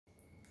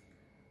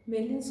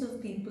Millions of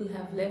people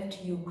have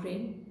left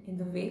Ukraine in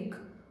the wake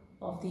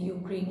of the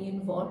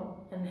Ukrainian war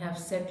and have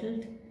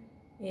settled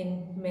in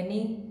many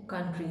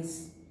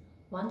countries.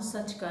 One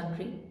such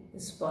country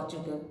is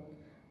Portugal.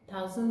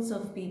 Thousands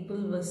of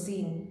people were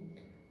seen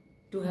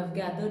to have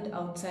gathered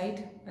outside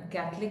a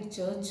Catholic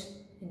church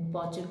in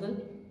Portugal,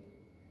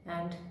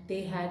 and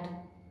they had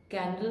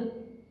candle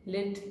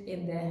lit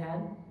in their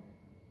hand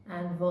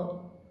and were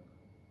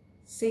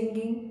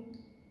singing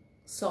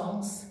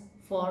songs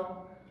for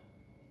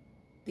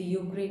the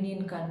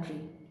Ukrainian country.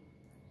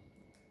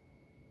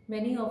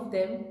 Many of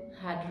them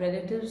had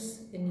relatives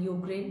in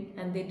Ukraine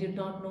and they did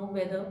not know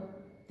whether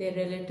their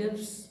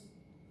relatives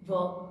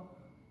were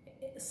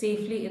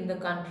safely in the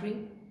country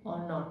or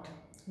not.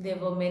 There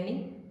were many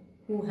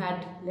who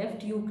had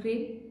left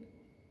Ukraine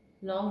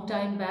long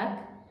time back,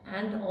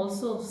 and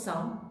also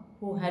some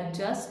who had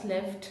just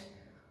left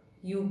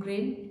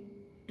Ukraine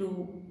to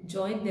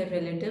join their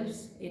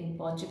relatives in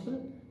Portugal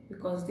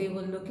because they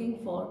were looking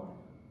for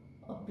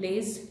a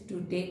place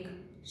to take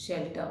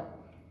shelter.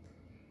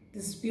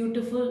 This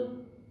beautiful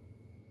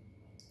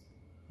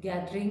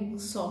gathering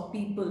saw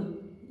people,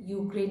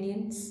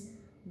 Ukrainians,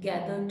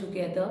 gathered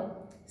together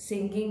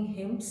singing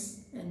hymns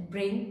and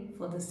praying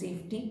for the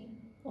safety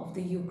of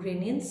the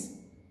Ukrainians,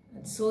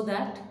 and so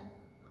that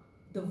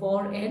the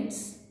war ends,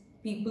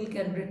 people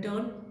can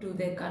return to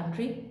their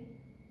country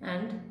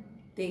and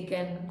they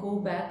can go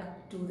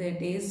back to their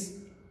days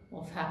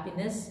of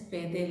happiness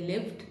where they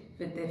lived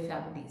with their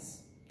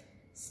families.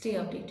 Stay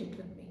updated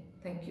with me.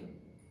 Thank you.